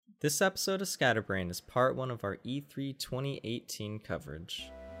This episode of Scatterbrain is part 1 of our E3 2018 coverage.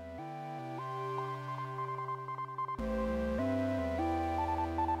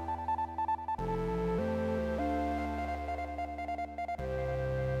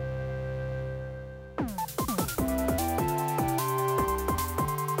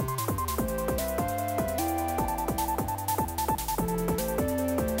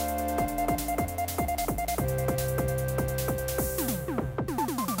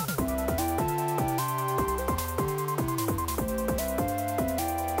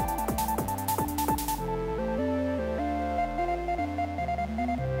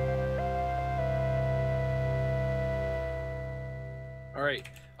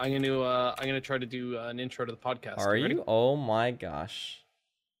 I'm gonna try to do an intro to the podcast. Are you? Ready? Oh my gosh.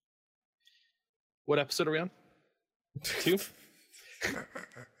 What episode are we on? 2?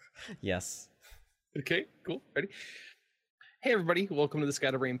 Yes. Okay, cool. Ready? Hey everybody, welcome to the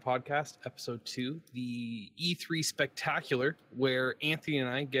Scatterbrain podcast, episode 2, the E3 Spectacular, where Anthony and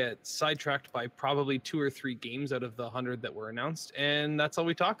I get sidetracked by probably 2 or 3 games out of the 100 that were announced, and that's all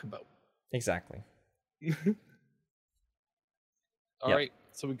we talk about. Exactly. All right,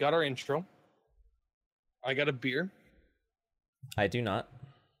 so we got our intro. I got a beer. I do not,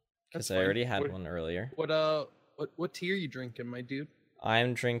 because I already had one earlier. What tea are you drinking, my dude?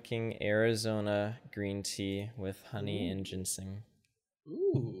 I'm drinking Arizona green tea with honey and ginseng.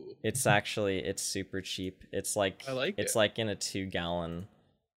 Ooh. It's super cheap. It's like like in a 2-gallon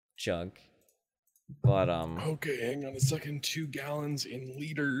jug. But Okay, hang on a second. 2 gallons in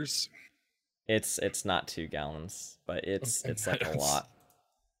liters. It's not 2 gallons, but it's like a lot.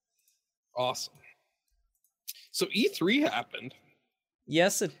 Awesome. So E3 happened.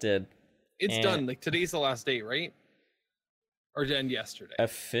 Yes, it did. It's done. Like today's the last day, right? Or did it end yesterday?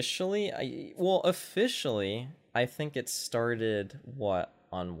 Officially, I think it started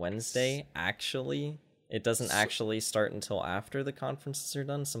on Wednesday. Actually, it doesn't actually start until after the conferences are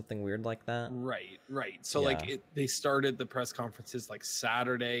done. Something weird like that. Right. So they started the press conferences like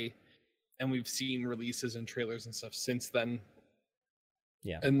Saturday. And we've seen releases and trailers and stuff since then.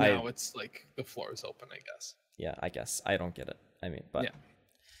 Yeah. And now it's like the floor is open, I guess. Yeah, I guess. I don't get it. I mean, but yeah.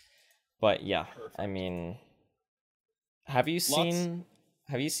 But yeah, Perfect. I mean, have you seen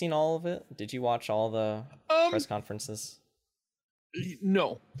all of it? Did you watch all the press conferences?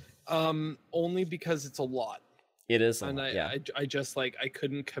 No. Only because it's a lot. It is I just I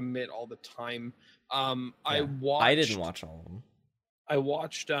couldn't commit all the time. I didn't watch all of them. I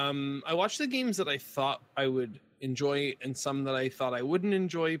watched the games that I thought I would enjoy and some that I thought I wouldn't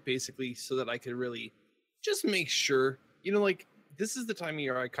enjoy, basically so that I could really just make sure, this is the time of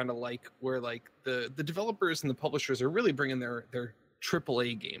year I kind of like where like the developers and the publishers are really bringing their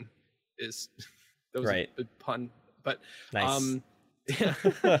AAA game. That was a big pun, but nice. Yeah,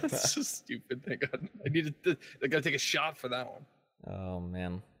 it's so stupid. I gotta take a shot for that one. Oh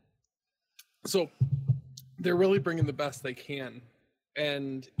man. So they're really bringing the best they can.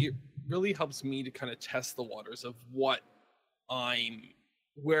 And it really helps me to kind of test the waters of where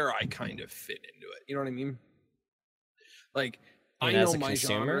I kind of fit into it. You know what I mean? Like, I know my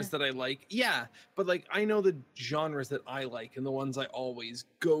genres that I like. Yeah, but like, I know the genres that I like and the ones I always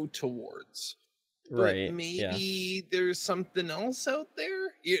go towards. Right. But maybe there's something else out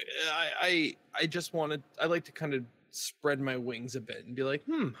there. Yeah, I like to kind of spread my wings a bit and be like,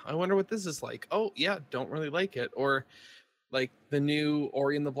 I wonder what this is like. Oh, yeah, don't really like it. Or like the new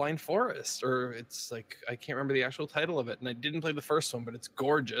Ori and the Blind Forest, or it's like, I can't remember the actual title of it. And I didn't play the first one, but it's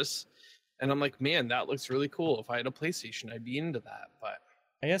gorgeous. And I'm like, man, that looks really cool. If I had a PlayStation, I'd be into that. But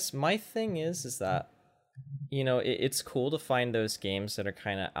I guess my thing is that, it's cool to find those games that are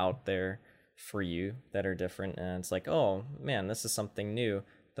kind of out there for you, that are different. And it's like, oh man, this is something new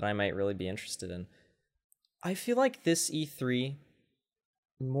that I might really be interested in. I feel like this E3,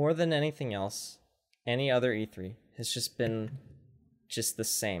 more than anything else, any other E3, has just been the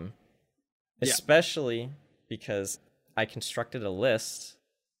same. Especially because I constructed a list.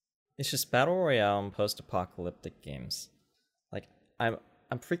 It's just Battle Royale and post-apocalyptic games. Like, I'm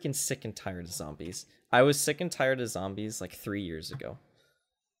freaking sick and tired of zombies. I was sick and tired of zombies like 3 years ago.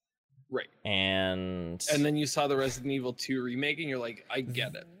 Right. And then you saw the Resident Evil 2 remake and you're like, I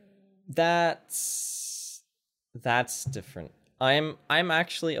get it. That's different. I'm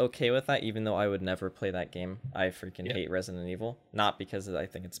actually okay with that, even though I would never play that game. I freaking hate Resident Evil. Not because I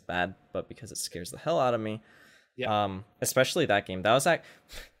think it's bad, but because it scares the hell out of me. Yeah. Especially that game. That was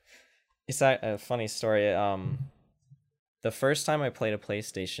it's a funny story. The first time I played a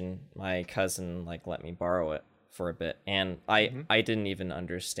PlayStation, my cousin let me borrow it for a bit, and I didn't even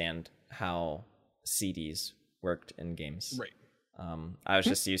understand how CDs worked in games. Right. I was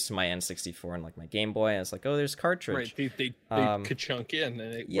just used to my N64 and like my Game Boy. I was like, oh, there's cartridge. Right. They could chunk in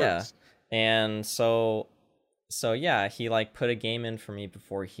and it works. And so yeah, he like put a game in for me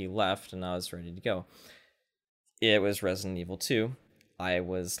before he left, and I was ready to go. It was Resident Evil 2. I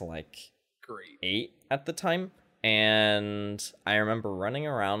was like Great. 8 at the time, and I remember running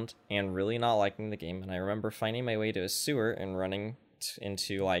around and really not liking the game, and I remember finding my way to a sewer and running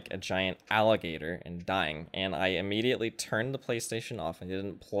into like a giant alligator and dying, and I immediately turned the PlayStation off. I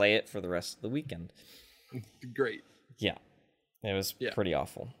didn't play it for the rest of the weekend. Great. Yeah. It was pretty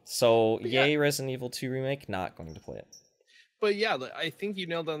awful. So, But yay, Resident Evil 2 remake, not going to play it. But yeah, I think you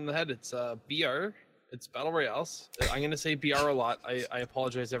nailed it on the head. It's BR. It's Battle Royales. I'm going to say BR a lot. I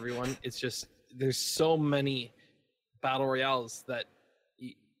apologize, everyone. It's just, there's so many Battle Royales that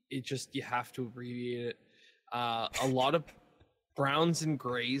it just, you have to abbreviate it. A lot of browns and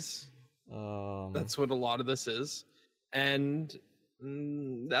grays. That's what a lot of this is. And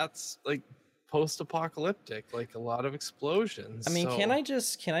that's like post-apocalyptic, like a lot of explosions. I mean, can I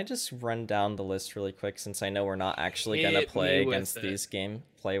just run down the list really quick, since I know we're not actually gonna play with these games.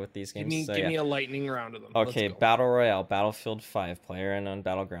 Give me a lightning round of them. Okay, Battle Royale, Battlefield 5, PlayerUnknown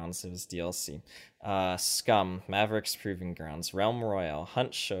Battlegrounds, it was DLC. Scum, Mavericks Proving Grounds, Realm Royale,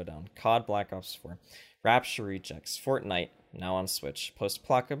 Hunt Showdown, COD Black Ops 4, Rapture Rejects, Fortnite, now on Switch,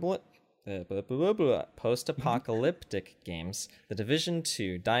 post-apocalyptic games, The Division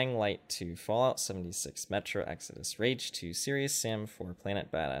 2, Dying Light 2, Fallout 76, Metro Exodus, Rage 2, Serious Sam 4,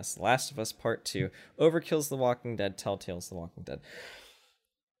 Planet Badass, The Last of Us Part 2, Overkill's The Walking Dead, Telltale's The Walking Dead.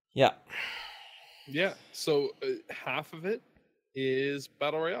 Yeah. Yeah, so half of it is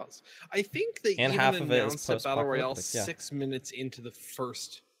Battle Royales. I think they and even half of announced it is the Battle Royale 6 minutes into the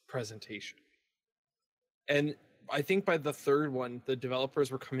first presentation. And I think by the third one, the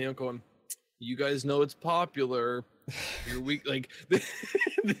developers were coming out going, you guys know it's popular. You're weak. Like, they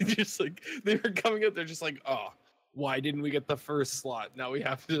just like, they were coming out, they're just like, oh, why didn't we get the first slot? Now we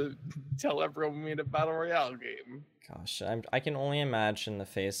have to tell everyone we made a Battle Royale game. Gosh, I can only imagine the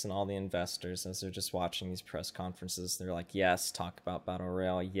face and all the investors as they're just watching these press conferences. They're like, yes, talk about Battle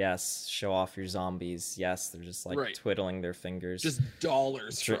Royale. Yes, show off your zombies. Yes, they're just like twiddling their fingers. Just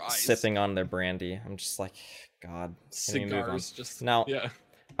dollars for eyes. Sipping on their brandy. I'm just like, God. Cigars. Just, now,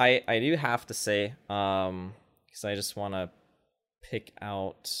 I do have to say, because I just want to pick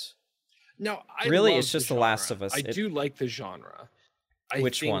out... No, it's just The Last of Us. I do like the genre.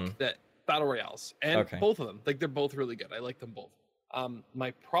 Which think one? That Battle Royales, and both of them, like, they're both really good. I like them both. My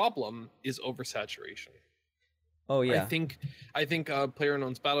problem is oversaturation. Oh yeah, I think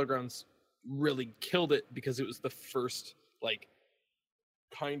PlayerUnknown's Battlegrounds really killed it because it was the first like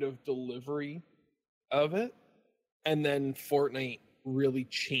kind of delivery of it, and then Fortnite really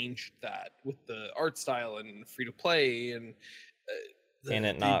changed that with the art style and free to play and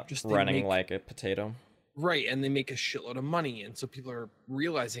it not running like a potato. Right, and they make a shitload of money, and so people are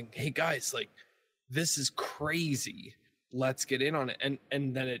realizing, hey guys, like, this is crazy. Let's get in on it.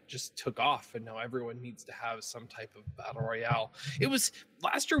 And then it just took off, and now everyone needs to have some type of Battle Royale.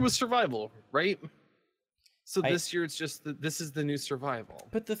 Last year was survival, right? So this year it's just this is the new survival.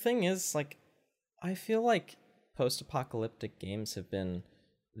 But the thing is, like, I feel like post-apocalyptic games have been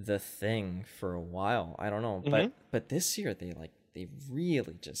the thing for a while. I don't know, but this year they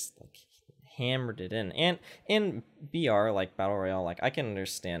really just like hammered it in. And BR, like Battle Royale, like I can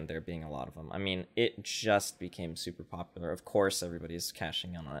understand there being a lot of them. I mean, it just became super popular. Of course, everybody's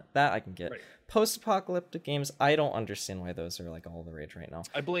cashing in on it. That I can get. Right. Post-apocalyptic games, I don't understand why those are like all the rage right now.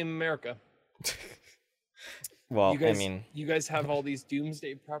 I blame America. Well, you guys have all these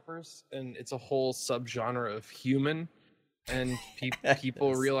doomsday preppers, and it's a whole subgenre of human, and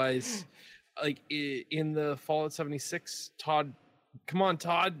people realize, like, in the Fallout 76, Todd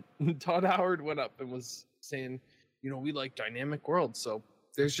Howard went up and was saying, we like dynamic worlds, so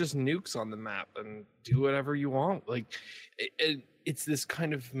there's just nukes on the map and do whatever you want. Like, it's this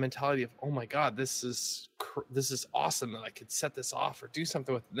kind of mentality of, oh my god, this is awesome that I could set this off or do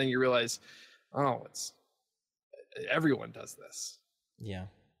something with it. Then you realize, oh, everyone does this. Yeah.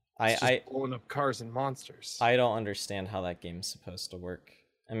 It's just blowing up cars and monsters. I don't understand how that game's supposed to work.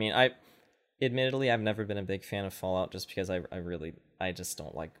 I mean, admittedly, I've never been a big fan of Fallout just because I just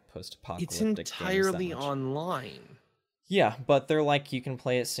don't like post-apocalyptic games. It's entirely online. Yeah, but they're like, you can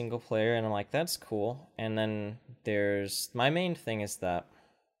play it single player, and I'm like, that's cool. And then my main thing is that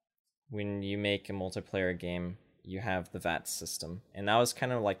when you make a multiplayer game, you have the VAT system. And that was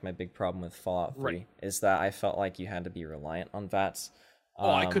kind of like my big problem with Fallout 3, is that I felt like you had to be reliant on VATs.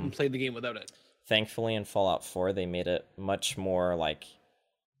 I couldn't play the game without it. Thankfully, in Fallout 4, they made it much more like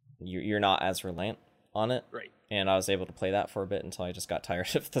you're not as reliant. on it. Right. And I was able to play that for a bit until I just got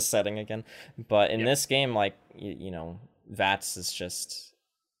tired of the setting again. But in this game, like, you know, VATS is just,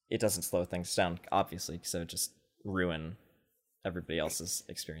 it doesn't slow things down, obviously, because it would just ruin everybody else's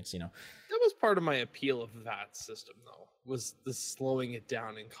experience, you know. That was part of my appeal of that system, though, was the slowing it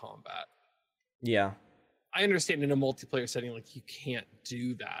down in combat. Yeah. I understand in a multiplayer setting, like, you can't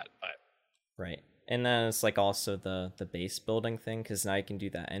do that, but... Right. And then it's like also the base building thing, because now you can do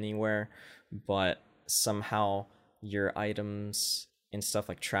that anywhere, but somehow your items and stuff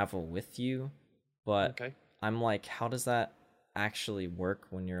like travel with you. But okay. I'm like, how does that actually work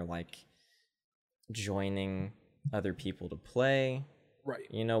when you're like joining other people to play? Right.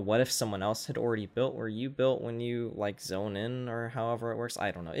 You know, what if someone else had already built where you built when you like zone in, or however it works?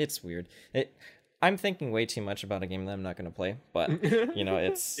 I don't know. It's weird. I'm thinking way too much about a game that I'm not going to play, but you know,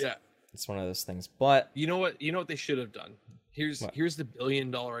 it's it's one of those things. But you know what they should have done? Here's the $1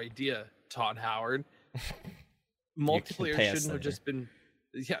 billion idea, Todd Howard. Multiplayer shouldn't have just been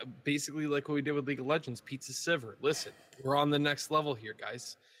basically like what we did with League of Legends, Pizza Siver. Listen, we're on the next level here,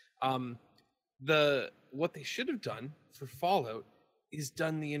 guys. What they should have done for Fallout is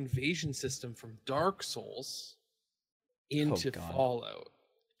done the invasion system from Dark Souls into Fallout.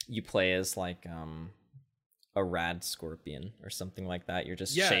 You play as like a rad scorpion or something like that. You're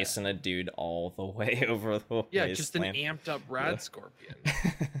just chasing a dude all the way over the wasteland. Just an amped up rad scorpion.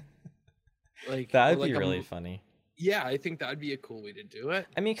 Like that'd be really funny. Yeah, I think that'd be a cool way to do it.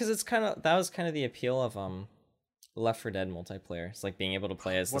 I mean, because that was kind of the appeal of Left 4 Dead multiplayer. It's like being able to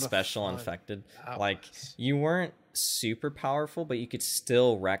play as the special infected. Like you weren't super powerful, but you could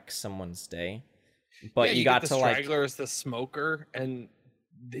still wreck someone's day. But you got the to straggler as the smoker, and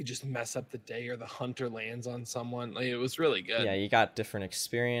they just mess up the day, or the hunter lands on someone. Like, it was really good. Yeah, you got different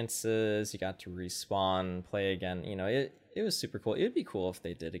experiences. You got to respawn, play again. You know, it was super cool. It'd be cool if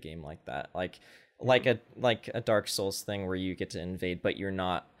they did a game like that, like a Dark Souls thing where you get to invade, but you're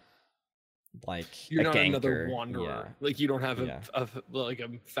not like you're not ganker. Another wanderer. Like you don't have a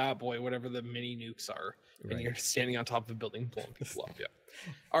fat boy, whatever the mini nukes are, and you're standing on top of a building blowing people up. Yeah.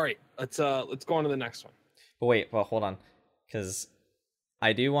 All right, let's go on to the next one. But hold on, because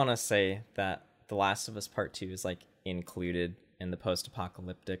I do want to say that The Last of Us Part 2 is like included in the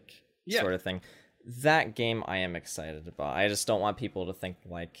post-apocalyptic sort of thing. That game I am excited about. I just don't want people to think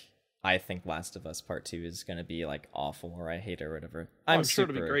like I think Last of Us Part 2 is going to be like awful or I hate it or whatever. I'm sure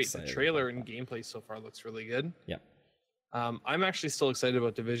it'll be great. The trailer and gameplay so far looks really good. Yeah. I'm actually still excited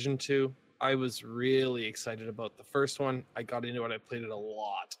about Division 2. I was really excited about the first one. I got into it. I played it a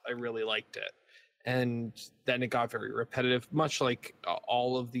lot. I really liked it. And then it got very repetitive, much like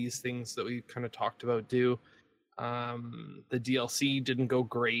all of these things that we kind of talked about do. The DLC didn't go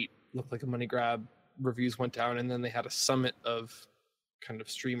great. Looked like a money grab. Reviews went down, and then they had a summit of kind of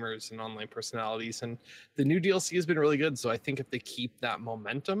streamers and online personalities, and the new DLC has been really good. So I think if they keep that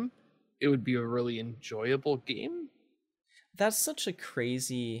momentum, it would be a really enjoyable game. That's such a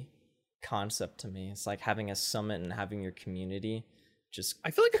crazy concept to me. It's like having a summit and having your community just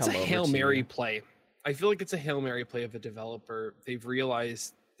I feel like it's a Hail Mary play. I feel like it's a Hail Mary play of a developer. They've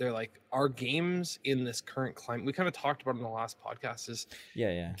realized they're like, our games in this current climate, we kind of talked about in the last podcast, is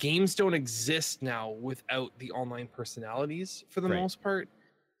games don't exist now without the online personalities for the most part.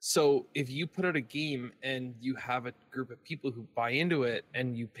 So if you put out a game and you have a group of people who buy into it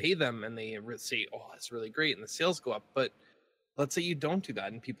and you pay them and they say, oh, that's really great, and the sales go up, but let's say you don't do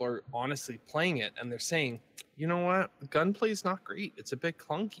that and people are honestly playing it and they're saying, you know what, gunplay is not great, it's a bit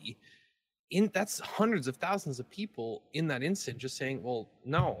clunky. That's hundreds of thousands of people in that instant just saying, well,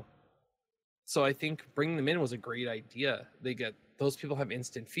 no. So I think bringing them in was a great idea. Those people have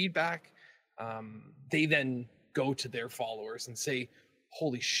instant feedback. They then go to their followers and say,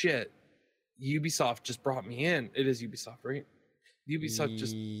 holy shit, Ubisoft just brought me in. It is Ubisoft, right? Ubisoft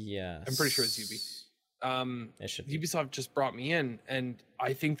just, I'm pretty sure it's Ubisoft just brought me in, and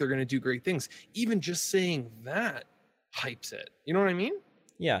I think they're going to do great things. Even just saying that hypes it. You know what I mean?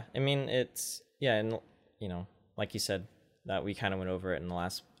 Yeah, I mean, it's, and, you know, like you said, that we kind of went over it in the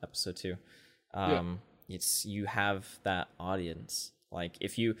last episode too. It's, you have that audience. Like,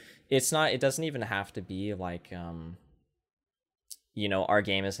 it doesn't even have to be like, you know, our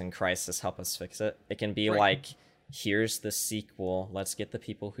game is in crisis, help us fix it. It can be like, here's the sequel, let's get the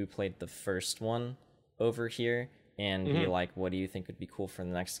people who played the first one over here and be like, what do you think would be cool for the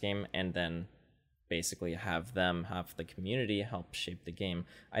next game? And then basically have the community help shape the game.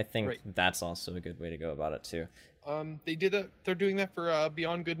 I think that's also a good way to go about it too. They did that. They're doing that for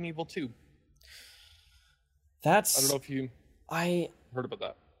Beyond Good and Evil 2. I don't know if you heard about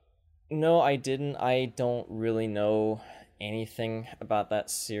that. No, I didn't. I don't really know anything about that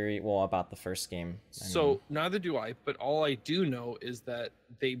series. Well, about the first game. So neither do I, but all I do know is that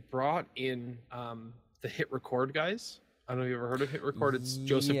they brought in the Hit Record guys. I don't know if you ever heard of Hit Record. It's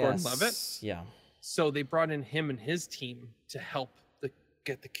Joseph Gordon-Levitt. Yeah. So they brought in him and his team to help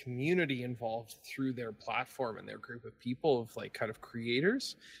get the community involved through their platform and their group of people of like kind of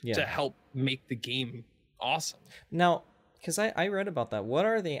creators to help make the game awesome. Now, because I read about that, what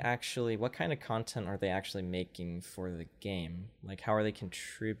kind of content are they actually making for the game? Like, how are they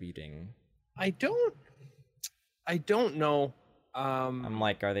contributing? I don't know. I'm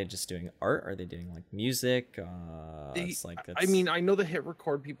like, are they just doing art? Are they doing like music? I mean, I know the Hit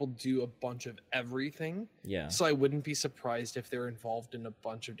Record people do a bunch of everything. Yeah. So I wouldn't be surprised if they're involved in a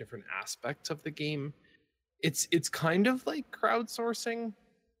bunch of different aspects of the game. It's kind of like crowdsourcing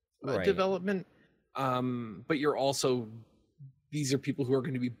development. But these are people who are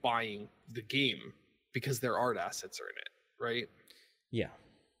going to be buying the game because their art assets are in it, right? Yeah.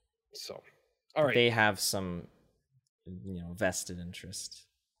 So, all right. They have some vested interest.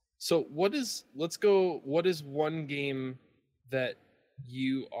 So what is one game that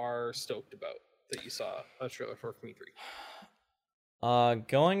you are stoked about that you saw a trailer for from E3?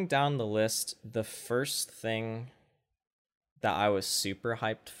 Going down the list, the first thing that I was super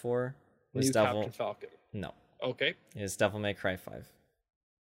hyped for was Captain Falcon. No. Okay. Is Devil May Cry 5.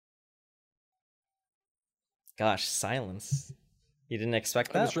 Gosh, silence. You didn't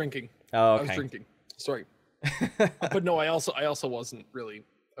expect that? I was drinking. Oh, okay. I was drinking. Sorry. But no, I also wasn't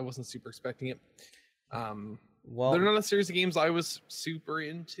super expecting it. Well, they're not a series of games I was super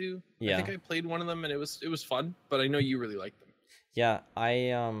into. Yeah. I think I played one of them and it was fun, but I know you really liked them. Yeah,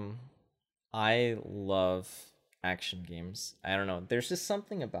 I love action games. I don't know. There's just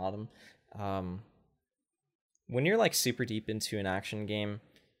something about them. When you're like super deep into an action game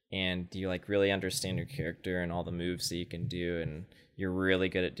and you like really understand your character and all the moves that you can do and you're really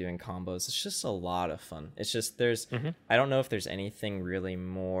good at doing combos, it's just a lot of fun. It's just I don't know if there's anything really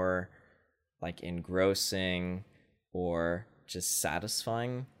more like engrossing or just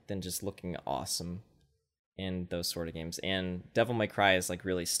satisfying than just looking awesome in those sort of games. And Devil May Cry is like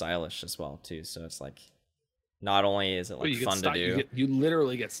really stylish as well too, so it's like not only is it like fun to do, you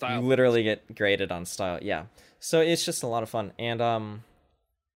literally get style. You literally get graded on style. Yeah. So it's just a lot of fun. And a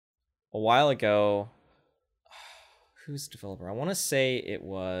while ago, who's the developer? I want to say it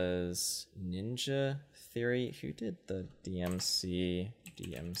was Ninja Theory. Who did the DMC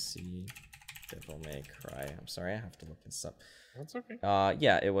Devil May Cry? I'm sorry, I have to look this up. That's okay.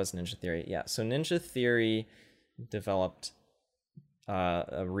 Yeah, it was Ninja Theory. Yeah. So Ninja Theory developed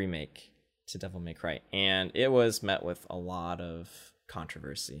a remake to Devil May Cry, and it was met with a lot of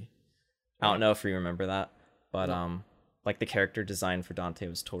controversy. I don't know if you remember that, but like the character design for Dante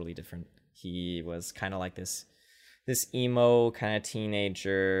was totally different. He was kind of like this emo kind of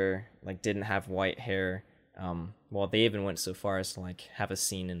teenager, like didn't have white hair. Well, they even went so far as to like have a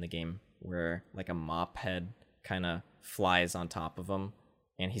scene in the game where like a mop head kind of flies on top of him,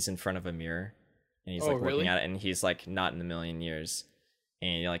 and he's in front of a mirror, and he's like looking at it, and he's like not in a million years.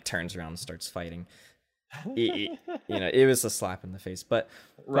 And he like turns around and starts fighting. It was a slap in the face. But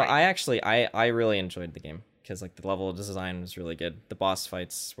I really enjoyed the game because like the level of design was really good. The boss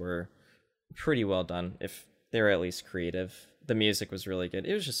fights were pretty well done. If they were at least creative, the music was really good.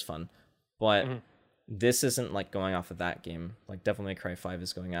 It was just fun. But this isn't like going off of that game. Like Devil May Cry 5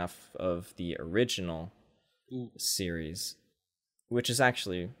 is going off of the original series, which is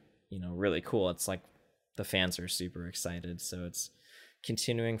actually really cool. It's like the fans are super excited. So it's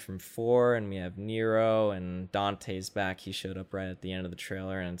continuing from 4, and we have Nero and Dante's back. He showed up right at the end of the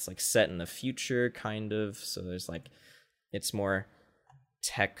trailer, and it's like set in the future kind of, so there's like it's more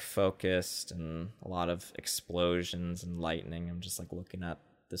tech focused and a lot of explosions and lightning. I'm just like looking at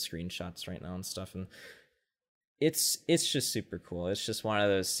the screenshots right now and stuff, and it's just super cool. It's just one of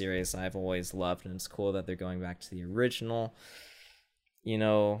those series I've always loved, and it's cool that they're going back to the original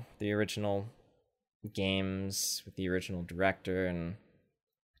games with the original director, and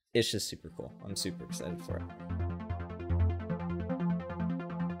it's just super cool. I'm super excited for it.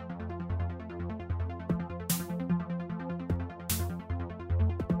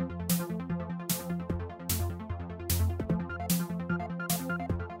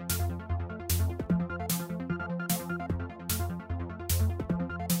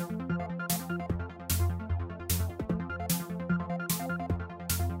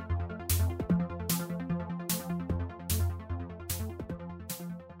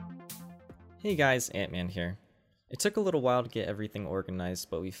 Hey guys, Ant-Man here. It took a little while to get everything organized,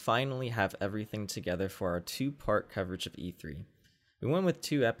 but we finally have everything together for our 2-part coverage of E3. We went with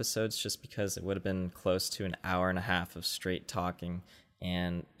 2 episodes just because it would have been close to an hour and a half of straight talking.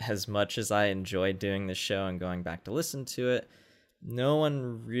 And as much as I enjoyed doing the show and going back to listen to it, no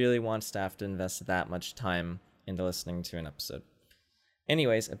one really wants to have to invest that much time into listening to an episode.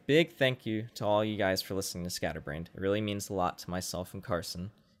 Anyways, a big thank you to all you guys for listening to Scatterbrained. It really means a lot to myself and Carson.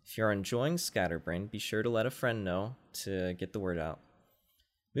 If you're enjoying Scatterbrained, be sure to let a friend know to get the word out.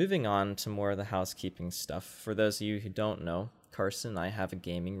 Moving on to more of the housekeeping stuff. For those of you who don't know, Carson and I have a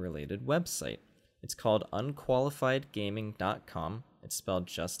gaming-related website. It's called unqualifiedgaming.com. It's spelled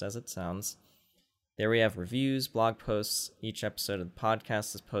just as it sounds. There we have reviews, blog posts. Each episode of the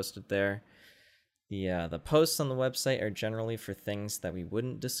podcast is posted there. The posts on the website are generally for things that we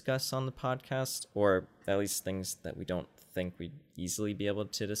wouldn't discuss on the podcast, or at least things that we don't think we'd easily be able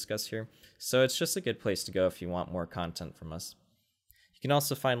to discuss here. So it's just a good place to go if you want more content from us. You can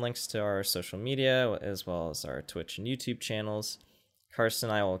also find links to our social media, as well as our Twitch and YouTube channels. Carson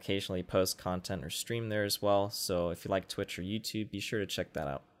and I will occasionally post content or stream there as well, so if you like Twitch or YouTube, be sure to check that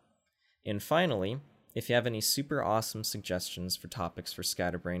out. And finally, if you have any super awesome suggestions for topics for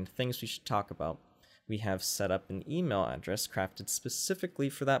Scatterbrained, things we should talk about, we have set up an email address crafted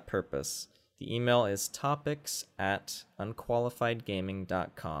specifically for that purpose. The email is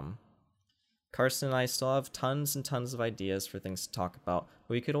topics@unqualifiedgaming.com. Carson and I still have tons and tons of ideas for things to talk about,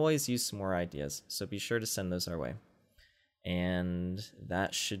 but we could always use some more ideas, so be sure to send those our way. And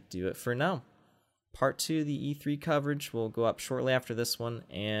that should do it for now. Part 2 of the E3 coverage will go up shortly after this one,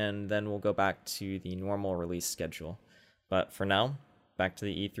 and then we'll go back to the normal release schedule. But for now, back to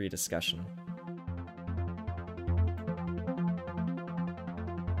the E3 discussion.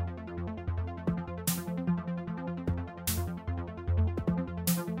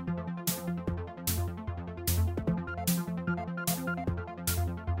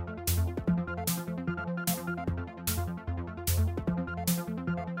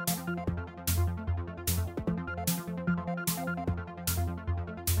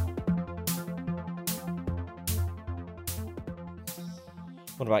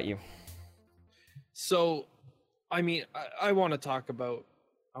 What about you? So, I mean, I want to talk about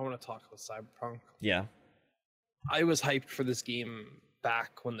Cyberpunk. Yeah. I was hyped for this game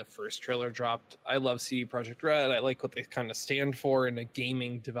back when the first trailer dropped. I love CD Projekt Red. I like what they kind of stand for in a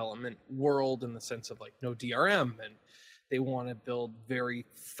gaming development world, in the sense of like no DRM, and they want to build very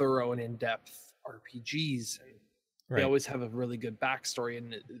thorough and in-depth RPGs, and they always have a really good backstory,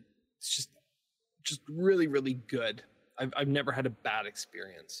 and it's just really, really good. I've never had a bad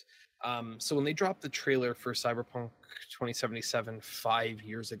experience. So when they dropped the trailer for Cyberpunk 2077 5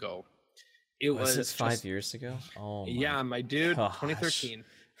 years ago, it was 5 years ago. Oh yeah, my dude, gosh. 2013,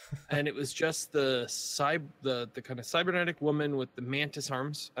 and it was just the kind of cybernetic woman with the mantis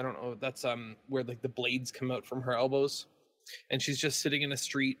arms. I don't know. That's where like the blades come out from her elbows, and she's just sitting in a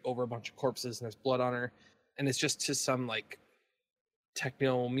street over a bunch of corpses, and there's blood on her, and it's just to some like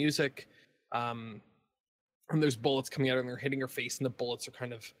techno music. And there's bullets coming out and they're hitting her face, and the bullets are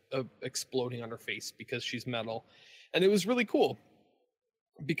kind of exploding on her face because she's metal. And it was really cool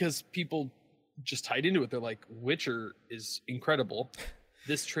because people just tied into it. They're like, Witcher is incredible.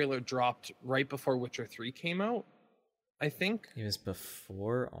 This trailer dropped right before Witcher 3 came out, I think. It was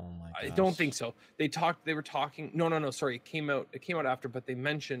before? Oh my gosh. I don't think so. They were talking. No, sorry. It came out after, but they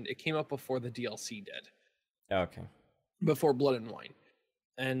mentioned it came out before the DLC did. Okay. Before Blood and Wine.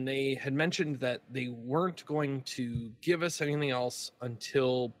 And they had mentioned that they weren't going to give us anything else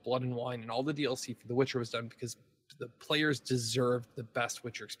until Blood and Wine and all the DLC for The Witcher was done, because the players deserved the best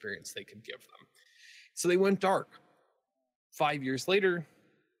Witcher experience they could give them. So they went dark. 5 years later,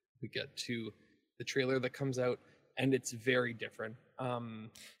 we get to the trailer that comes out, and it's very different.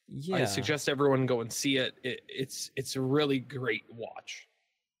 Yeah. I suggest everyone go and see it. It's a really great watch.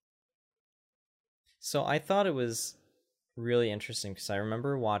 So I thought it was really interesting because I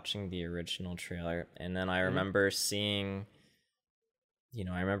remember watching the original trailer, and then I remember seeing,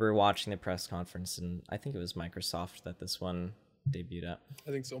 I remember watching the press conference, and I think it was Microsoft that this one debuted at.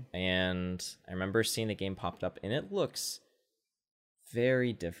 I think so. And I remember seeing the game popped up, and it looks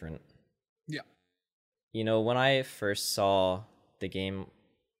very different. Yeah. When I first saw the game,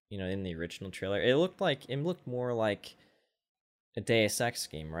 in the original trailer, it looked more like a Deus Ex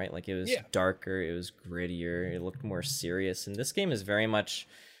game, right? Like it was darker, it was grittier, it looked more serious. And this game is very much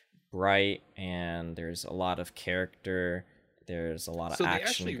bright, and there's a lot of character, there's a lot of action going on. So they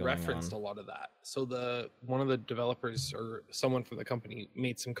actually referenced a lot of that. So one of the developers or someone from the company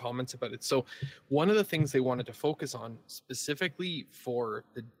made some comments about it. So one of the things they wanted to focus on specifically for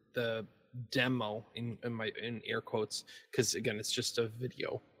the demo in air quotes, because again, it's just a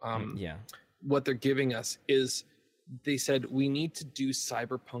video. What they're giving us is they said we need to do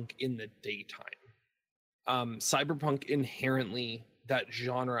cyberpunk in the daytime. Cyberpunk inherently, that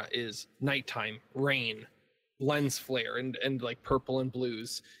genre is nighttime, rain, lens flare, and like purple and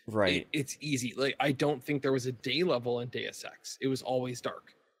blues. Right. It's easy. Like I don't think there was a day level in Deus Ex. It was always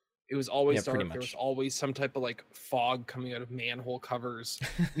dark. It was always pretty dark. There was much. always some type of like fog coming out of manhole covers.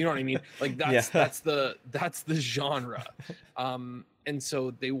 You know what I mean? Like Yeah. that's the genre. And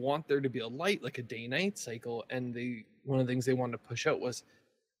so they want there to be a light, like a day-night cycle. And one of the things they wanted to push out was,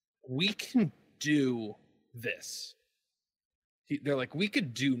 we can do this. They're like, we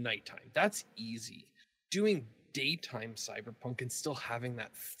could do nighttime. That's easy. Doing daytime cyberpunk and still having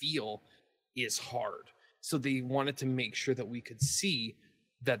that feel is hard. So they wanted to make sure that we could see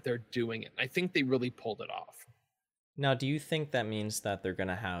that they're doing it. I think they really pulled it off. Now, do you think that means that they're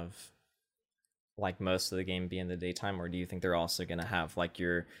gonna have like most of the game be in the daytime, or do you think they're also gonna have like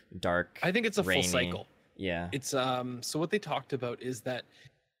your dark? I think it's a rainy... full cycle. Yeah. It's so what they talked about is that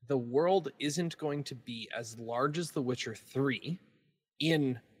the world isn't going to be as large as The Witcher 3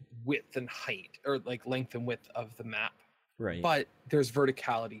 in width and height, or like length and width of the map. Right. But there's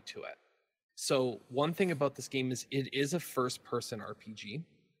verticality to it. So one thing about this game is it is a first-person RPG.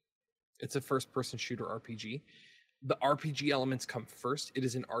 It's a first-person shooter RPG. The RPG elements come first. It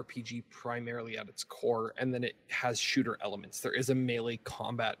is an RPG primarily at its core, and then it has shooter elements. There is a melee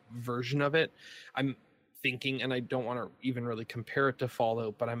combat version of it. I'm thinking, and I don't want to even really compare it to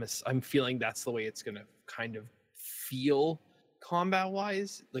Fallout, but I'm feeling that's the way it's going to kind of feel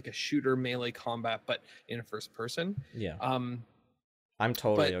combat-wise, like a shooter melee combat, but in a first person. Yeah. I'm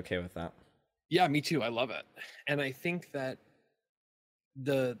totally but, okay with that. Yeah, me too. I love it. And I think that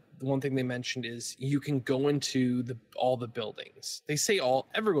the one thing they mentioned is you can go into all the buildings. They say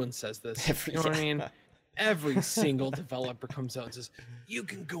everyone says this. You know what I mean? Every single developer comes out and says, you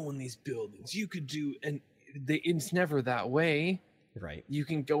can go in these buildings. You could do, and it's never that way. Right. You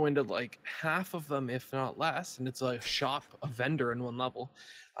can go into like half of them, if not less, and it's a shop, a vendor in one level.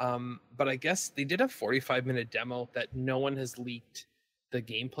 But I guess they did a 45-minute demo that no one has leaked the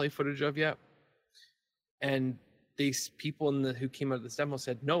gameplay footage of yet. And these people who came out of this demo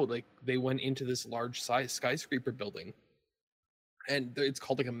said no, like they went into this large size skyscraper building, and it's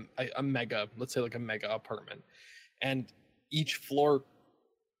called like a mega, let's say like a mega apartment, and each floor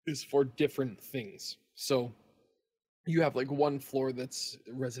is for different things. So you have like one floor that's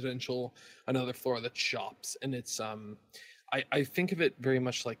residential, another floor that's shops, and it's I think of it very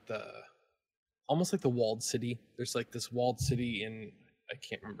much like almost like the walled city. There's like this walled city in, I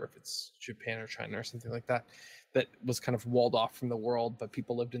can't remember if it's Japan or China or something like that, that was kind of walled off from the world, but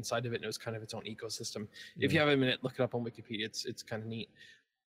people lived inside of it, and it was kind of its own ecosystem. If you have a minute, look it up on Wikipedia. It's kind of neat.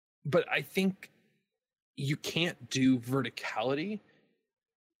 But I think you can't do verticality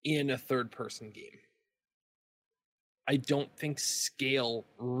in a third-person game. I don't think scale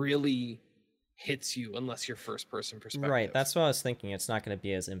really hits you unless you're first-person perspective. Right, that's what I was thinking. It's not going to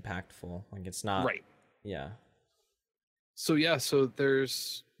be as impactful. Like it's not. Right. Yeah. So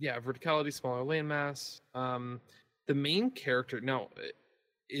there's verticality, smaller landmass. The main character, now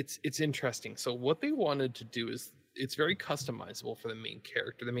it's interesting. So what they wanted to do is it's very customizable for the main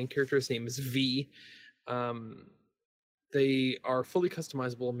character. The main character's name is V. They are fully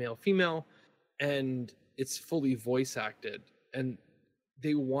customizable, male, female, and it's fully voice acted. And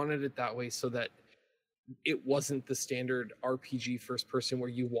they wanted it that way so that it wasn't the standard RPG first person where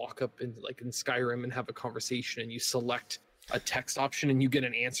you walk up in Skyrim and have a conversation and you select a text option and you get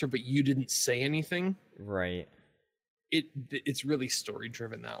an answer, but you didn't say anything. Right. It's really story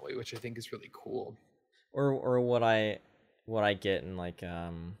driven that way, which I think is really cool. Or what I get in like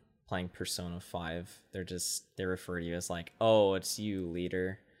playing Persona 5, they refer to you as like, oh, it's you,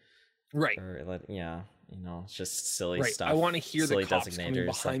 leader. Right. Or yeah, it's just silly right. stuff. I want to hear the cops coming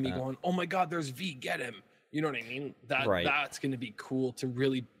behind like me going, oh my god, there's V, get him. You know what I mean? That's going to be cool to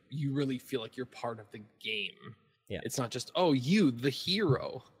really feel like you're part of the game. Yeah. It's not just, oh, you, the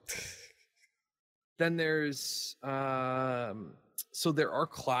hero. Then there's so there are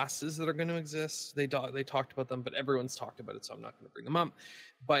classes that are going to exist. They talked about them, but everyone's talked about it, so I'm not going to bring them up.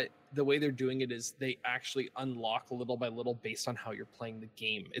 But the way they're doing it is they actually unlock little by little based on how you're playing the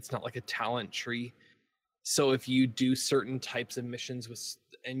game. It's not like a talent tree. So if you do certain types of missions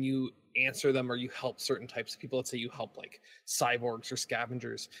and you answer them, or you help certain types of people, let's say you help like cyborgs or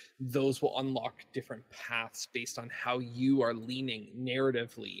scavengers, those will unlock different paths based on how you are leaning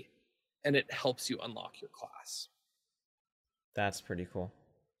narratively, and it helps you unlock your class. That's pretty cool.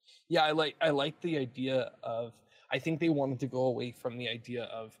 Yeah, I like the idea of, I think they wanted to go away from the idea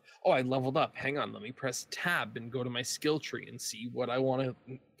of, oh, I leveled up. Hang on, let me press tab and go to my skill tree and see what I want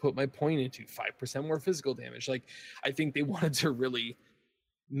to put my point into. 5% more physical damage. Like, I think they wanted to really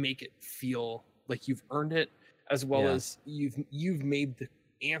make it feel like you've earned it, as well as you've made the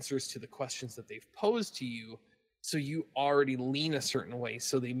answers to the questions that they've posed to you, so you already lean a certain way,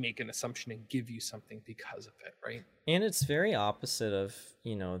 so they make an assumption and give you something because of it, right? And it's very opposite of,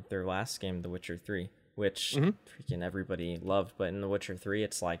 you know, their last game, The Witcher 3, which freaking everybody loved. But in The Witcher 3,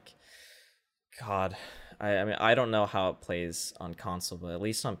 it's like, God, I mean, I don't know how it plays on console, but at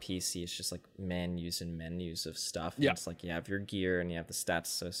least on PC, it's just like menus and menus of stuff. And it's like you have your gear and you have the stats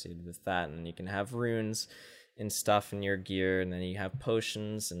associated with that, and you can have runes and stuff in your gear, and then you have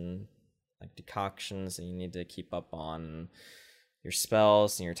potions and like decoctions that you need to keep up on, your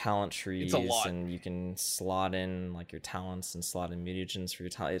spells and your talent trees, and you can slot in like your talents and slot in mutagens for your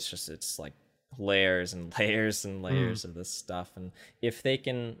talent. It's like layers and layers and layers of this stuff. And if they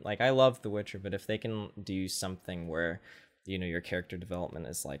can, like, I love The Witcher, but if they can do something where, you know, your character development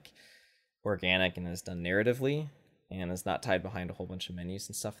is like organic and is done narratively and is not tied behind a whole bunch of menus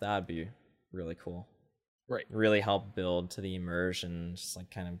and stuff, that would be really cool. Right. Really help build to the immersion, just like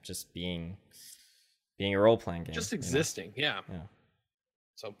kind of just being a role-playing game. Just existing, you know? yeah.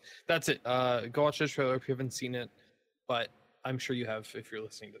 So that's it. Go watch this trailer if you haven't seen it, but I'm sure you have if you're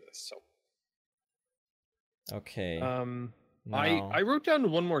listening to this. So okay. I wrote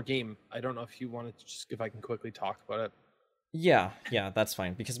down one more game. I don't know if you wanted to just if I can quickly talk about it. Yeah, that's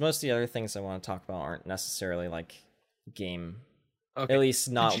fine, because most of the other things I want to talk about aren't necessarily like game. Okay. At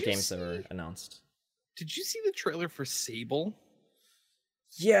least not games that were announced. Did you see the trailer for Sable?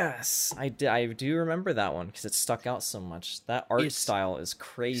 Yes, I do remember that one because it stuck out so much. That art style is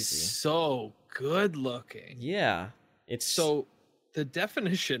crazy. So good looking. Yeah. It's so the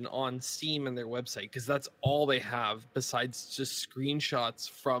definition on Steam and their website, because that's all they have besides just screenshots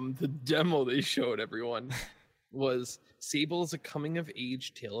from the demo they showed everyone, was Sable is a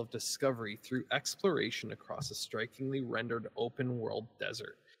coming-of-age tale of discovery through exploration across a strikingly rendered open-world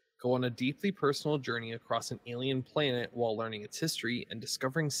desert. Go on a deeply personal journey across an alien planet while learning its history and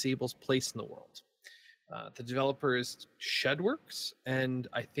discovering Sable's place in the world. The developer is Shedworks, and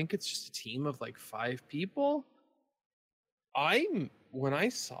I think it's just a team of like 5 people. When I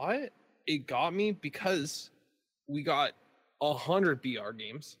saw it, it got me because we got 100 BR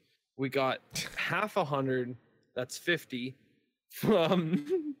games. We got half 100, that's 50,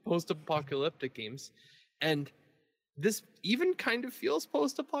 from post-apocalyptic games. And this even kind of feels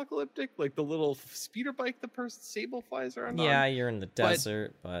post-apocalyptic, like the little speeder bike the person Sable flies around on. Yeah, you're in the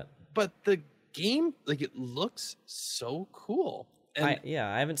desert, but the game, like, it looks so cool. And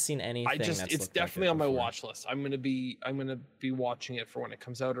I haven't seen anything. It's definitely on my watch list. I'm gonna be watching it for when it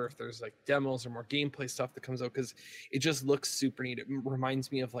comes out, or if there's like demos or more gameplay stuff that comes out, because it just looks super neat. It reminds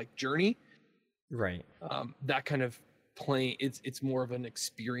me of like Journey, right? That kind of play. It's more of an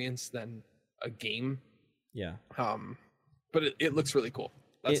experience than a game. Yeah. But it looks really cool.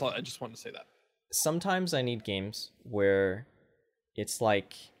 That's all. I just wanted to say that. Sometimes I need games where it's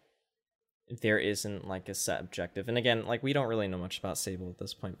like there isn't like a set objective. And again, like, we don't really know much about Sable at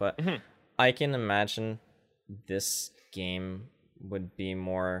this point, but I can imagine this game would be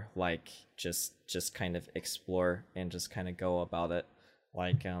more like just kind of explore and just kind of go about it.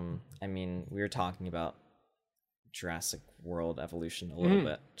 Like, I mean, we were talking about Jurassic World Evolution a little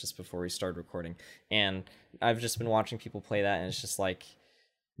bit just before we started recording, and I've just been watching people play that, and it's just like,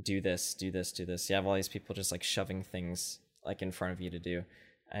 do this. You have all these people just like shoving things like in front of you to do.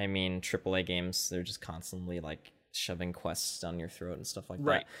 I mean, AAA games, they're just constantly like shoving quests down your throat and stuff like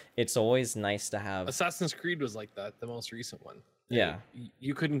that. It's always nice to have. Assassin's Creed was like that, the most recent one. Yeah.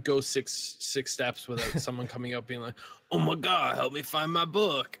 You couldn't go six steps without someone coming up being like, oh my God, help me find my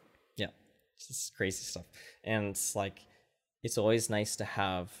book. Yeah. It's just crazy stuff. And it's like, it's always nice to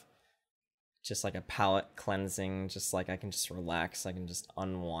have just like a palate cleansing, just like I can just relax, I can just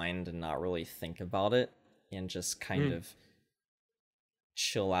unwind and not really think about it and just kind of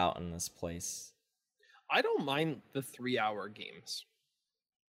chill out in this place. I don't mind the 3-hour games.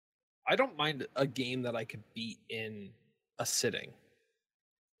 I don't mind a game that I could beat in a sitting.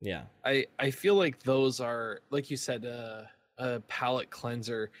 Yeah. I feel like those are, like you said, a palate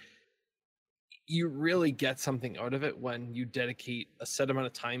cleanser. You really get something out of it when you dedicate a set amount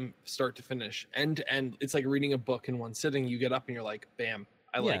of time, start to finish, and it's like reading a book in one sitting. You get up and you're like, bam,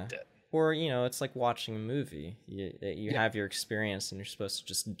 I liked it. Or, you know, it's like watching a movie. You have your experience and you're supposed to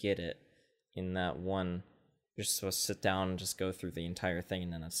just get it in that one. You're supposed to sit down and just go through the entire thing,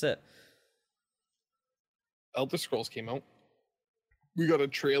 and then that's it. Elder Scrolls came out. We got a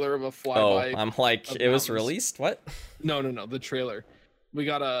trailer of a Oh, flyby I'm like, of it was mountains. released? What? No, the trailer. We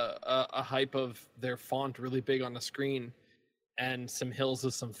got a hype of their font really big on the screen and some hills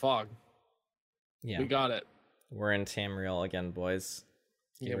with some fog. Yeah, We got it. we're in Tamriel again, boys.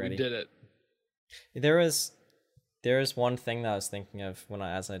 Get Yeah, ready. we did it. There is one thing that I was thinking of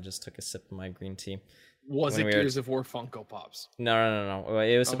as I just took a sip of my green tea. Was When it we were- Gears of War Funko Pops? No.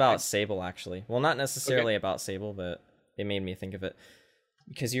 It was Okay. about Sable, actually. Well, not necessarily about Sable, but it made me think of it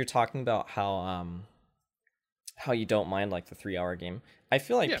because you're talking about how you don't mind like the 3 hour game. I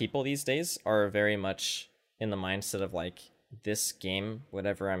feel like Yeah. people these days are very much in the mindset of like, this game,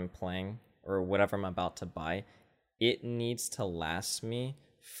 whatever I'm playing or whatever I'm about to buy, it needs to last me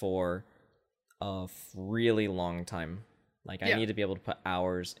for a really long time. Like, I Yeah. need to be able to put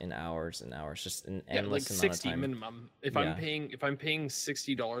hours and hours and hours, just an Yeah, like endless amount of 60 time. minimum. If Yeah. I'm paying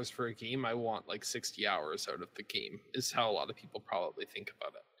 $60 for a game, I want like 60 hours out of the game. Is how a lot of people probably think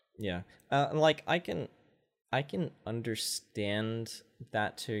about it. Yeah. Like I can understand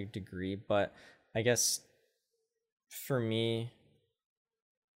that to a degree, but I guess for me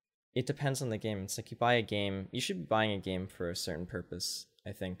it depends on the game. It's like, you buy a game, you should be buying a game for a certain purpose,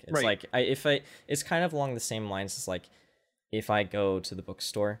 I think. It's Right. like it's kind of along the same lines as like, if I go to the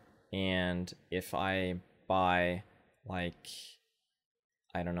bookstore and if I buy like,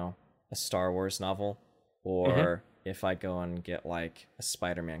 I don't know, a Star Wars novel, or if I go and get like a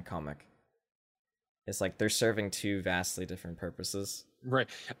Spider-Man comic. It's like they're serving two vastly different purposes. Right.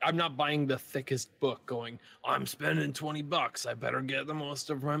 I'm not buying the thickest book going, I'm spending $20. I better get the most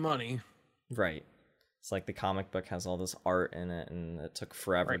of my money. Right. It's like the comic book has all this art in it, and it took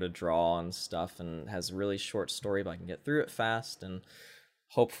forever to draw and stuff, and has a really short story, but I can get through it fast, and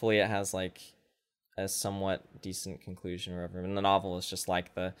hopefully it has like a somewhat decent conclusion or whatever. And the novel is just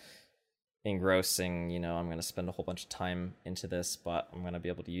like the engrossing, I'm going to spend a whole bunch of time into this, but I'm going to be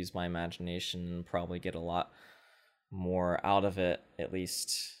able to use my imagination and probably get a lot more out of it, at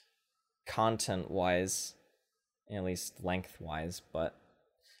least content wise, at least length wise. But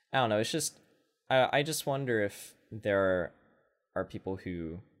I don't know, it's just I just wonder if there are people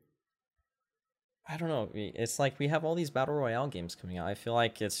who, I don't know, it's like we have all these battle royale games coming out. I feel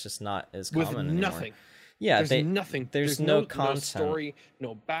like it's just not as With common anymore. nothing. Yeah, There's nothing. There's no no content. story,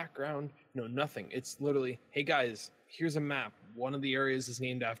 no background, no nothing. It's literally, hey guys, here's a map. One of the areas is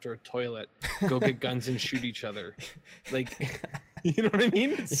named after a toilet. Go get guns and shoot each other. Like, you know what I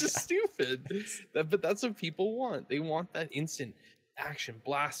mean? It's just stupid. But that's what people want. They want that instant action,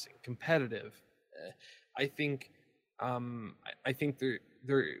 blasting, competitive. I think, I think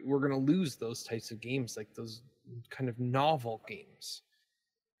we're gonna lose those types of games, like those kind of novel games.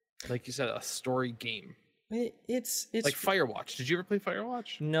 Like you said, a story game. It's Like Firewatch. Did you ever play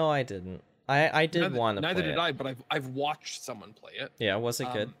Firewatch? No, I didn't. I did want to play Neither did it. I, but I've watched someone play it. Yeah, was it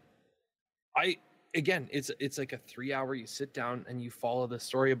good? It's like a 3 hour, you sit down and you follow the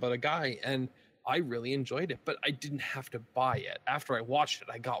story about a guy, and I really enjoyed it, but I didn't have to buy it. After I watched it,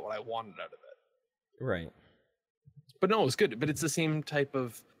 I got what I wanted out of it. Right. But no, it was good. But it's the same type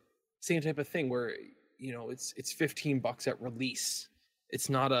of thing where, it's $15 at release. It's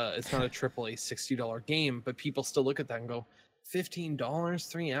not a AAA $60 game, but people still look at that and go, $15,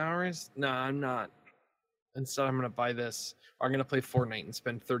 3 hours? Nah, I'm not. Instead, I'm gonna buy this, or I'm gonna play Fortnite and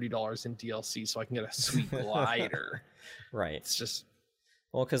spend $30 in DLC so I can get a sweet glider. Right. It's just,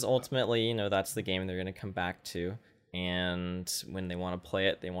 well, because ultimately, that's the game they're gonna come back to, and when they want to play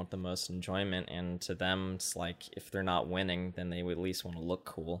it, they want the most enjoyment, and to them, it's like, if they're not winning, then they would at least want to look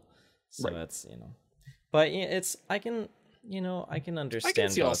cool. So Right. it's but it's I can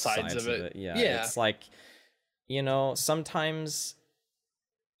understand see all both sides of it. Yeah, Yeah. it's like, sometimes,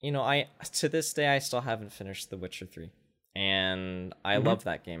 I to this day I still haven't finished The Witcher 3, and I love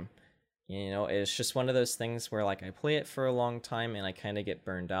that game. It's just one of those things where like I play it for a long time and I kind of get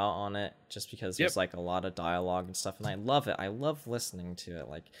burned out on it just because there's like a lot of dialogue and stuff, and I love it. I love listening to it.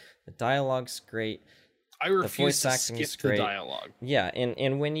 Like, the dialogue's great. I refuse voice to acting skip is the great. dialogue. Yeah,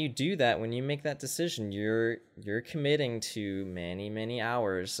 and when you do that, when you make that decision, you're committing to many, many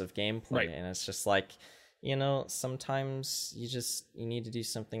hours of gameplay. Right. And it's just like, sometimes you need to do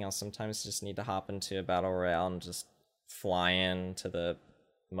something else. Sometimes you just need to hop into a battle royale and just fly into the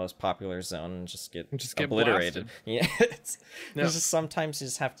most popular zone and just get obliterated. blasted. Yeah, it's just sometimes you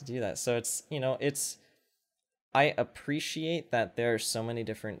just have to do that. So it's I appreciate that there are so many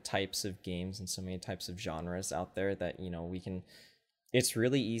different types of games and so many types of genres out there that it's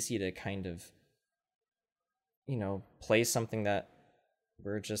really easy to kind of play something that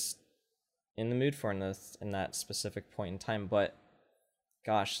we're just in the mood for in that specific point in time. But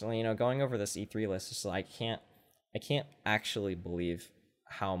gosh, going over this E3 list, it's like, I can't I can't actually believe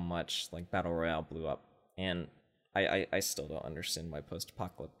how much like Battle Royale blew up, and I still don't understand why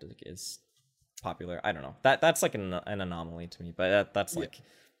post-apocalyptic is popular. I don't know. That's like an anomaly to me, but that's Yeah. like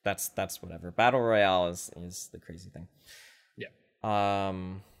that's whatever. Battle Royale is the crazy thing. Yeah.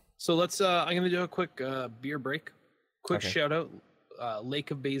 Um. So let's. I'm gonna do a quick beer break. Quick Okay. shout out,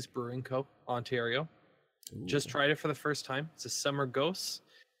 Lake of Bays Brewing Co. Ontario. Just tried it for the first time. It's a Summer Ghost.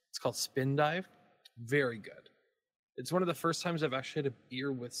 It's called Spin Dive. Very good. It's one of the first times I've actually had a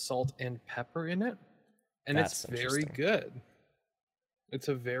beer with salt and pepper in it, and That's it's very interesting. good. It's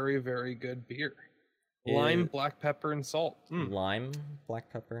a very, very good beer. Lime, It- black pepper, and salt. Lime,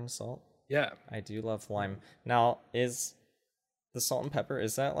 black pepper, and salt. Yeah. I do love lime. Now, is the salt and pepper,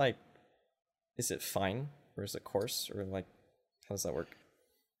 is that like, is it fine or is it coarse, or like, how does that work?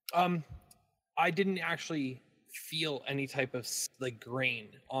 I didn't actually feel any type of like grain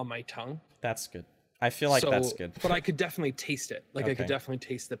on my tongue. That's good. I feel like that's good. But I could definitely taste it. Like I could Okay. definitely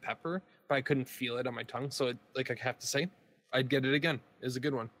taste the pepper, but I couldn't feel it on my tongue. So like I have to say, I'd get it again. It was a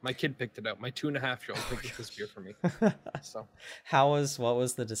good one. My kid picked it out. My 2.5-year-old picked this beer for me. So What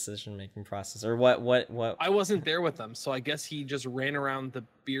was the decision making process, or what? I wasn't there with them, so I guess he just ran around the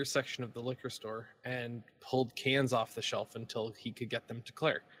beer section of the liquor store and pulled cans off the shelf until he could get them to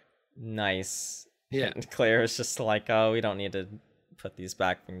Claire. Nice. Yeah. And Claire was just like, oh, we don't need to put these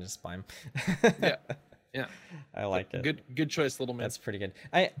back. We can just buy them. Yeah. Yeah. I like it. Good choice, little man. That's pretty good.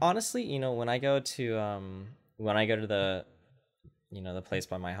 I honestly, when I go to the the place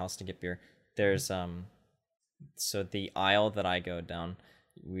by my house to get beer, there's so the aisle that I go down,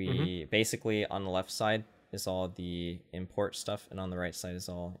 we basically on the left side is all the import stuff, and on the right side is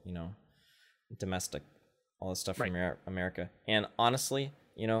all, domestic, all the stuff from America. And honestly,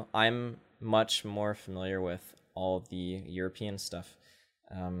 I'm much more familiar with all of the European stuff.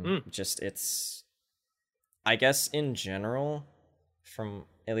 Just it's, I guess in general,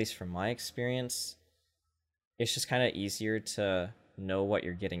 at least from my experience, it's just kind of easier to know what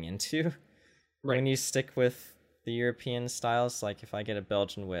you're getting into when you stick with the European styles. Like if I get a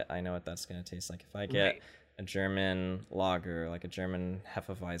Belgian wit, I know what that's going to taste like. If I get a German lager, like a German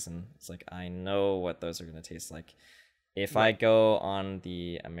Hefeweizen, it's like I know what those are going to taste like. If I go on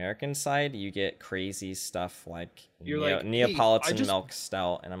the American side, you get crazy stuff like Neapolitan "Hey, milk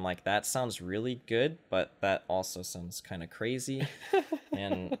stout, and I'm like, that sounds really good, but that also sounds kind of crazy,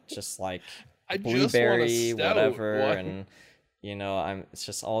 and just like I just want a blueberry, stout. whatever, What? and it's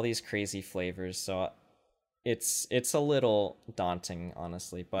just all these crazy flavors. So it's a little daunting,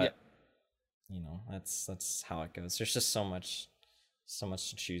 honestly, but that's how it goes. There's just so much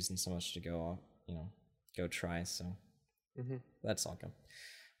to choose and so much to go try. So. That's all good.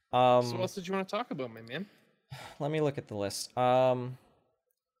 So what else did you want to talk about, my man? Let me look at the list.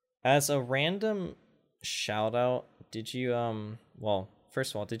 As a random shout out, did you well,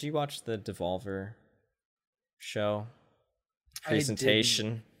 first of all, did you watch the Devolver show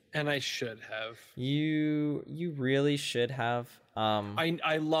presentation? And I should have. You really should have.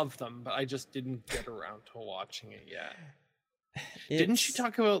 I love them, but I just didn't get around to watching it yet. Didn't she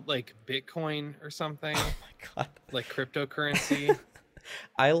talk about like Bitcoin or something? Oh my god. Like cryptocurrency?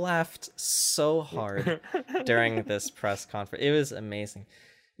 I laughed so hard during this press conference. It was amazing.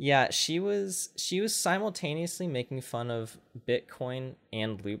 Yeah, she was simultaneously making fun of Bitcoin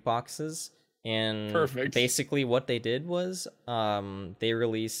and loot boxes, and Perfect. basically what they did was they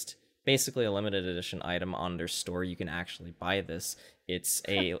released basically a limited edition item on their store. You can actually buy this. It's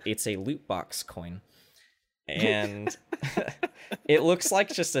a loot box coin. And it looks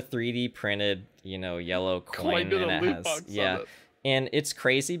like just a 3D printed, yellow coin, and it has and it's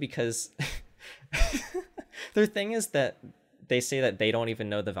crazy because their thing is that they say that they don't even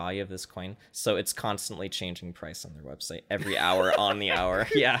know the value of this coin, so it's constantly changing price on their website every hour on the hour.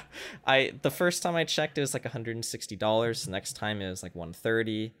 Yeah, the first time I checked, it was like $160. The next time it was like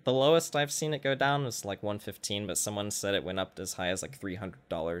 $130. The lowest I've seen it go down was like $115, but someone said it went up as high as like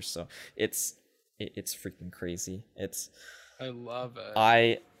 $300. So it's freaking crazy. I love it.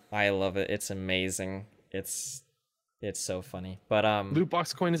 I love it. It's amazing. It's so funny. But Loot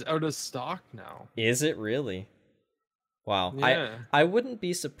box coin is out of stock now. Is it really? Wow. Yeah. I wouldn't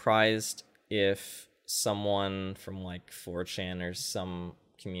be surprised if someone from like 4chan or some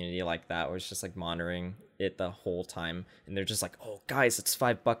community like that was just like monitoring it the whole time, and they're just like, oh guys, it's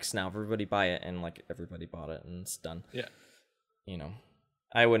 $5 now, everybody buy it, and like everybody bought it and it's done. Yeah.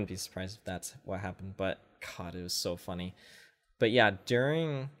 I wouldn't be surprised if that's what happened, but god, it was so funny. But yeah,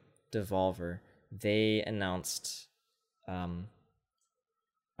 during Devolver, they announced I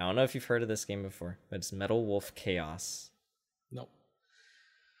don't know if you've heard of this game before, but it's Metal Wolf Chaos. Nope.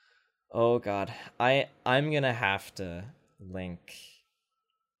 Oh god, I'm gonna have to link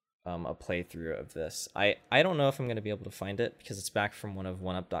a playthrough of this. I don't know if I'm gonna be able to find it because it's back from one of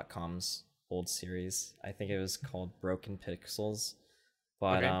OneUp.com's old series. I think it was called Broken Pixels,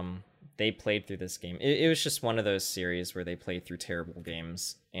 but Okay. they played through this game. It was just one of those series where they play through terrible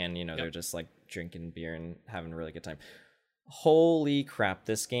games, and you know Yep. they're just like drinking beer and having a really good time. Holy crap,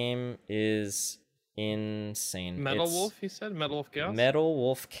 this game is insane. Metal It's Wolf, you said? Metal Wolf Chaos? Metal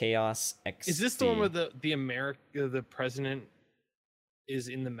Wolf Chaos XD. Is this the one where the president is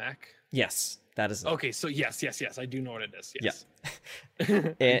in the mech? Yes, that is it. Okay, so yes, I do know what it is. Yes. I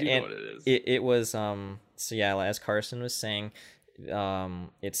And, do know and what it is. it was so yeah, as Carson was saying,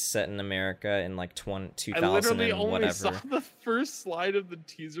 it's set in America in like 2000 I literally and only whatever. saw the first slide of the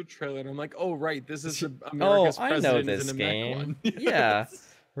teaser trailer, and I'm like, oh right, this is the Oh, America's I know president this is in a game. mech one. Yeah. Yes.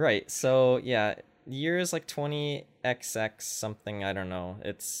 Right. So yeah, year is like 20XX something, I don't know.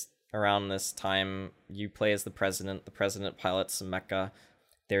 It's around this time. You play as the president. The president pilots a mecha.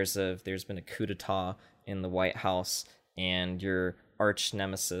 There's been a coup d'etat in the White House, and your arch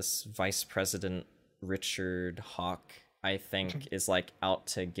nemesis, Vice President Richard Hawke, I think, is like out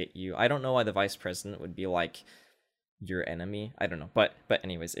to get you. I don't know why the vice president would be like your enemy. I don't know. But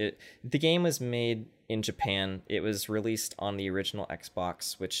anyways, the game was made in Japan. It was released on the original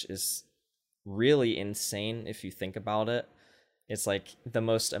Xbox, which is really insane if you think about it. It's like the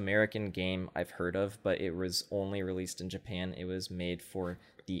most American game I've heard of, but it was only released in Japan. It was made for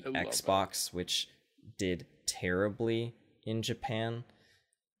the I love Xbox, which did terribly in Japan.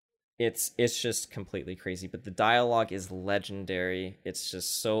 It's just completely crazy, but the dialogue is legendary. It's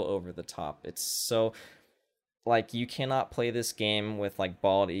just so over the top. It's so like you cannot play this game with like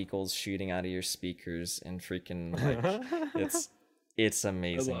bald eagles shooting out of your speakers and freaking like it's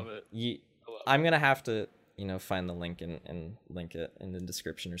amazing. I love it. I'm gonna have to find the link and link it in the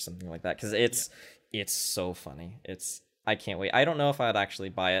description or something like that because it's so funny. I can't wait. I don't know if I'd actually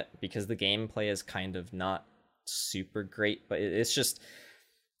buy it because the gameplay is kind of not super great, but it's just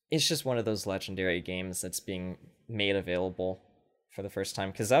one of those legendary games that's being made available for the first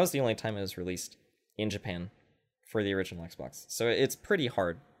time because that was the only time it was released in Japan for the original Xbox. So it's pretty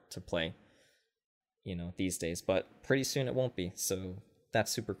hard to play, these days, but pretty soon it won't be. So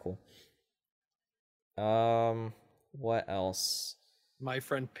that's super cool. What else? My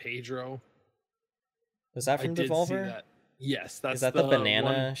friend Pedro. Was that I from did see Devolver? that. Yes, that's Is that the banana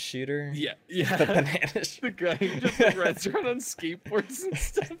one. shooter? Yeah, The banana the shooter. guy who just like rides around on skateboards and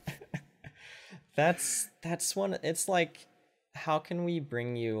stuff. That's one. It's like, how can we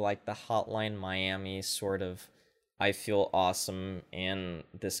bring you like the Hotline Miami sort of I feel awesome and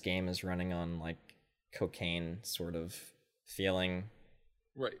this game is running on like cocaine sort of feeling,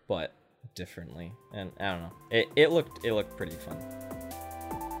 Right. but differently. And I don't know. It looked pretty fun.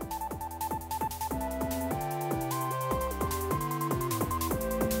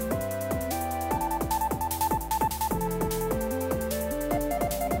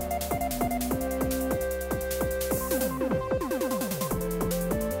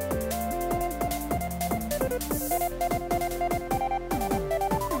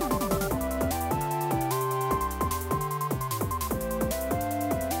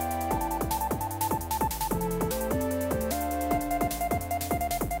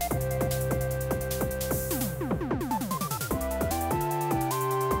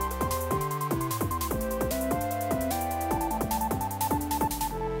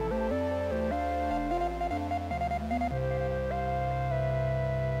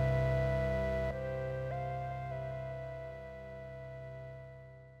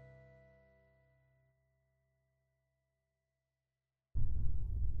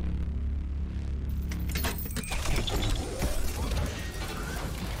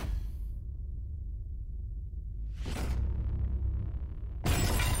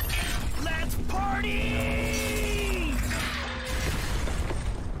 Let's party!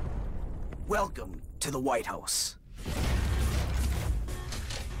 Welcome to the White House.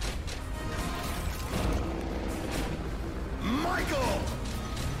 Michael!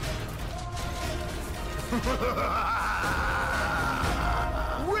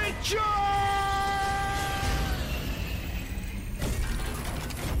 Richard!